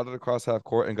 handled it, got it across half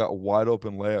court, and got wide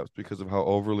open layups because of how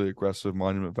overly aggressive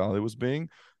Monument Valley was being.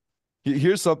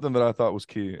 Here's something that I thought was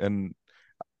key, and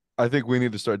I think we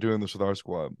need to start doing this with our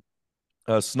squad.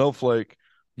 Snowflake,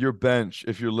 your bench,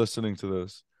 if you're listening to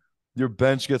this, your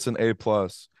bench gets an A+.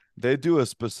 They do a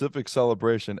specific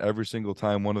celebration every single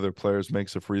time one of their players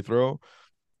makes a free throw.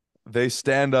 They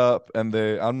stand up and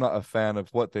I'm not a fan of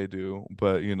what they do,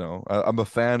 but I'm a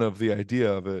fan of the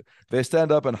idea of it. They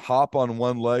stand up and hop on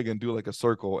one leg and do like a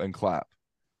circle and clap,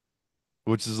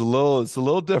 which is it's a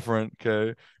little different,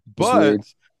 okay? It's But weird.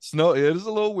 it is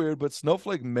a little weird, but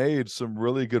Snowflake made some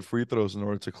really good free throws in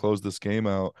order to close this game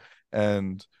out.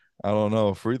 And I don't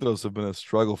know, free throws have been a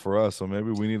struggle for us, so maybe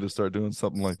we need to start doing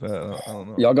something like that. I don't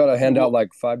know. Y'all gotta hand out What? like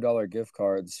 $5 gift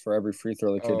cards for every free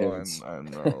throw the kid Oh, hits. I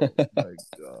know. My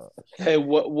God. Hey,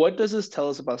 what does this tell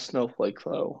us about Snowflake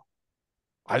though?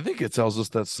 I think it tells us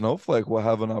that Snowflake will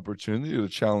have an opportunity to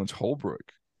challenge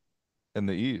Holbrook in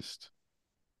the East.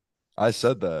 I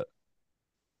said that.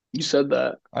 You said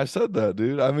that. I said that,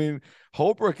 dude. I mean,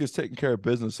 Holbrook is taking care of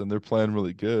business and they're playing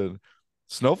really good.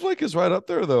 Snowflake is right up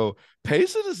there, though.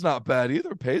 Payson is not bad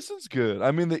either. Payson's good.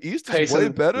 I mean, the East is way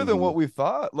Payson, better than Mhm. what we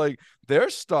thought. Like, their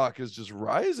stock is just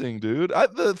rising, dude.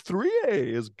 The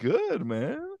 3A is good,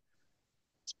 man.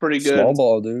 it's pretty Small good.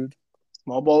 ball, dude.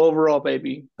 Small ball overall,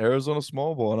 baby. Arizona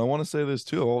small ball. And I want to say this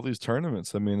too, all these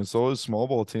tournaments. I mean, it's always small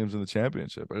ball teams in the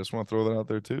championship. I just want to throw that out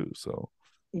there too. So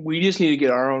We just need to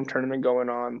get our own tournament going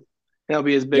on. And it'll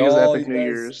be as big as Y'all, Epic you New guys,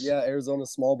 Year's. yeah, Arizona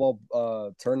small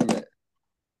ball tournament.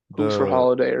 Hoops for the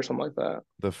Holiday or something like that.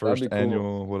 the That'd first be cool.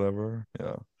 annual whatever.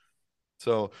 Yeah.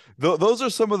 So those are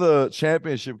some of the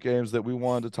championship games that we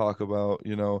wanted to talk about.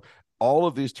 All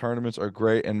of these tournaments are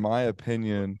great. In my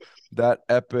opinion, that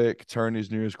Epic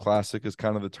Tourneys New Year's Classic is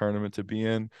kind of the tournament to be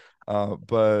in.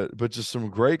 But just some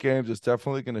great games. It's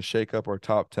definitely going to shake up our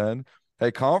top 10.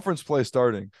 Hey, conference play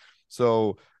starting.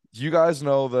 So you guys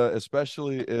know that,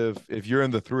 especially if you're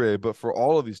in the 3A, but for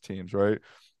all of these teams, right?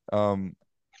 Um,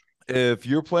 if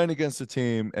you're playing against a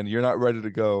team and you're not ready to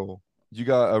go, you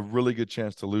got a really good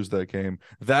chance to lose that game.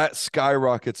 That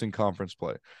skyrockets in conference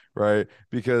play, right?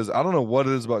 Because I don't know what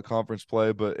it is about conference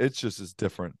play, but it's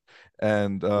different.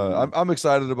 And Mhm. I'm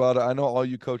excited about it. I know all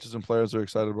you coaches and players are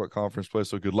excited about conference play,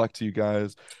 so good luck to you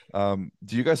guys.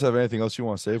 Do you guys have anything else you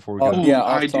want to say before we get out of Yeah, Ooh,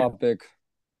 off I do. topic.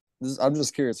 I'm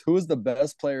just curious. Who is the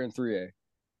best player in 3A? here?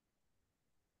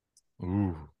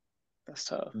 Ooh, That's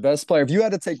tough. Best player. If you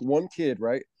had to take one kid,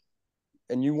 right,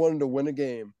 and you wanted to win a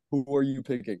game, who are you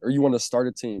picking? Or you want to start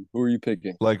a team? Who are you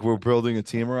picking? like we're building a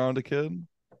team around a kid.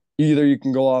 Either you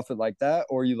can go off it like that,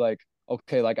 or you like,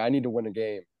 okay, like I need to win a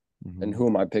game, and Mhm. who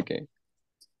am I picking?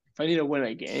 If I need to win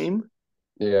a game,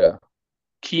 Yeah.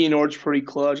 Keynor's pretty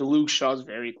clutch. Luke Shaw's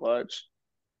very clutch.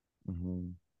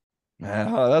 Mhm.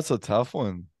 Man, that's a tough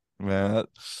one, man.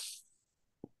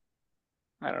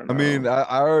 I don't I mean, know.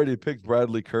 I already picked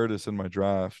Bradley Curtis in my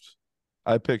draft.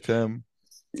 I picked him.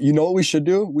 You know what we should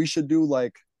do? We should do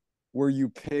like where you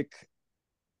pick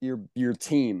your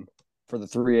team for the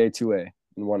 3A, 2A,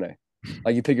 and 1A.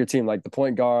 Like you pick your team, like the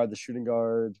point guard, the shooting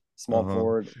guard, small Uh-huh.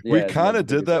 forward. We Yeah, and kind like of pick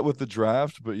did your that team. with the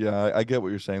draft, but yeah, I get what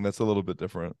you're saying. That's a little bit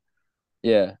different.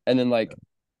 Yeah. And then like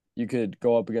you could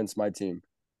go up against my team.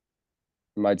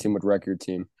 My team would wreck your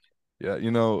team. Yeah,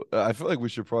 I feel like we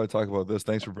should probably talk about this.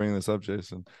 Thanks for bringing this up,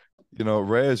 Jason.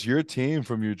 Reyes, your team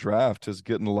from your draft is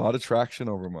getting a lot of traction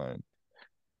over mine.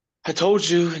 I told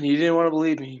you, and you didn't want to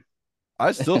believe me.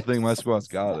 I still think my squad's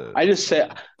got it. I just say,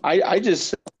 I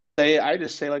just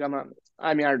say like I'm not.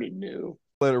 I mean, I already knew.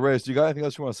 Later, Reyes, do you got anything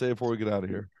else you want to say before we get out of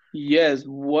here? Yes.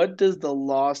 What does the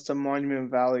loss to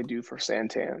Monument Valley do for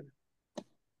Santan?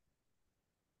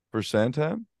 For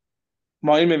Santan?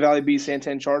 Monument Valley beat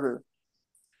Santan Charter.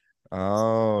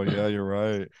 Oh, yeah, you're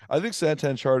right. I think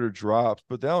Santan Charter dropped,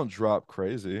 but they don't drop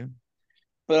crazy.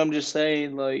 But I'm just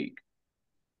saying, like,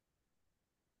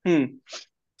 hmm.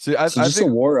 See, I, So I just a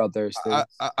think war out there I, still.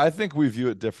 I I think we view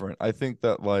it different. I think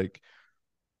that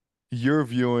you're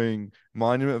viewing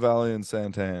Monument Valley and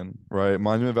Santan, right?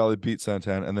 Monument Valley beat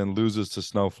Santan and then loses to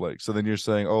Snowflake. So then you're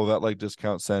saying, oh, that like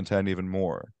discounts Santan even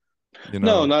more, you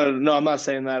No, know? no, I'm not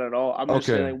saying that at all. I'm just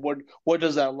saying Okay. like what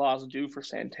does that loss do for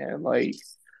Santan? Like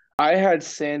I had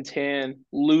Santan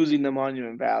losing the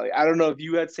Monument Valley. I don't know if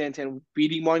you had Santan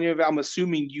beating Monument Valley. I'm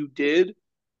assuming you did,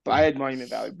 but I had Monument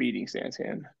Valley beating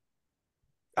Santan.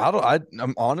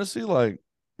 I'm honestly like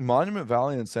Monument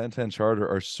Valley and Santan Charter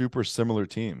are super similar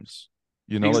teams.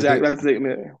 You know, like Exactly. That's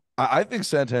the I think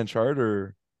Santan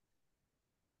Charter,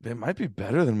 they might be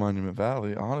better than Monument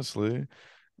Valley, honestly.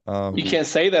 you can't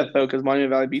say that though because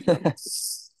Monument Valley beat them.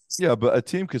 Yeah, but a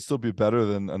team could still be better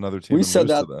than another team We and said lose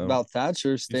to that them. about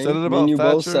Thatcher, You said Sting. it Me and about you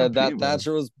both Thatcher and said that Pima.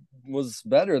 Thatcher was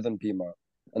better than Pima,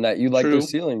 and that you like their True,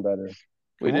 ceiling better.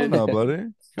 we Come on did. now, buddy.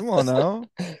 Come on now.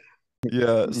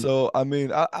 Yeah, so I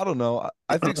mean, I don't know.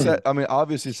 I think I mean,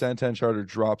 obviously Santan Charter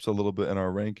drops a little bit in our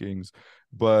rankings,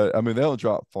 but I mean they don't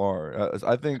drop far.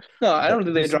 I think No, I that don't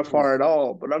think they this drop far at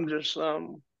all. But I'm just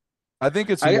I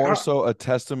think it's I, more I so a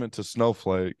testament to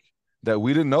Snowflake that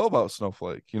we didn't know about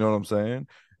Snowflake. You know what I'm saying?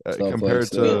 Compared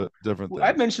Snowflakes, I yeah. mean to different I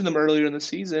things. mentioned them earlier in the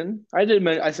season. I did.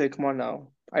 I said, come on now.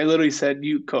 I literally said,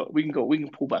 we can go. We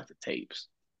can pull back the tapes.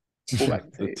 Pull back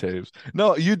the The tapes. tapes.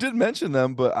 No, you did mention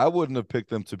them, but I wouldn't have picked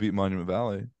them to beat Monument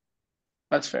Valley.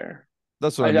 That's fair.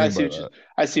 That's what I I mean see by what you that.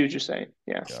 I see what you're saying.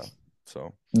 Yeah. Yeah.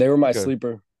 So They were my okay.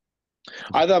 sleeper.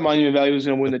 I thought Monument Valley was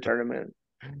going to win the tournament.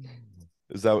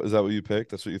 Is that what you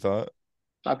picked? That's what you thought?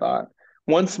 I thought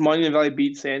once Monument Valley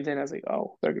beat Santan, I was like,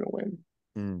 oh, they're going to win.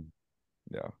 Mm,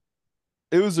 yeah.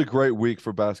 It was a great week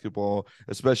for basketball,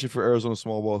 especially for Arizona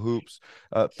Small Ball Hoops.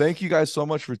 Thank you guys so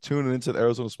much for tuning into the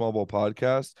Arizona Small Ball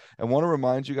Podcast. And want to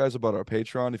remind you guys about our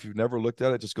Patreon. If you've never looked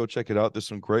at it, just go check it out. There's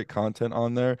some great content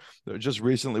on there. Just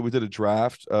recently, we did a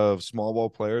draft of small ball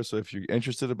players. So if you're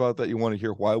interested about that, you want to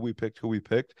hear why we picked who we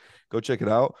picked, go check it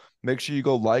out. Make sure you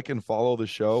go like and follow the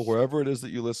show wherever it is that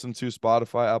you listen to,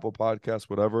 Spotify, Apple Podcasts,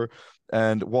 whatever.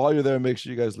 And while you're there, make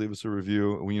sure you guys leave us a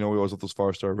review. We always have those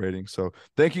 5-star ratings. So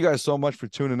thank you guys so much for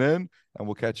tuning in, and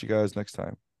we'll catch you guys next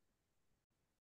time.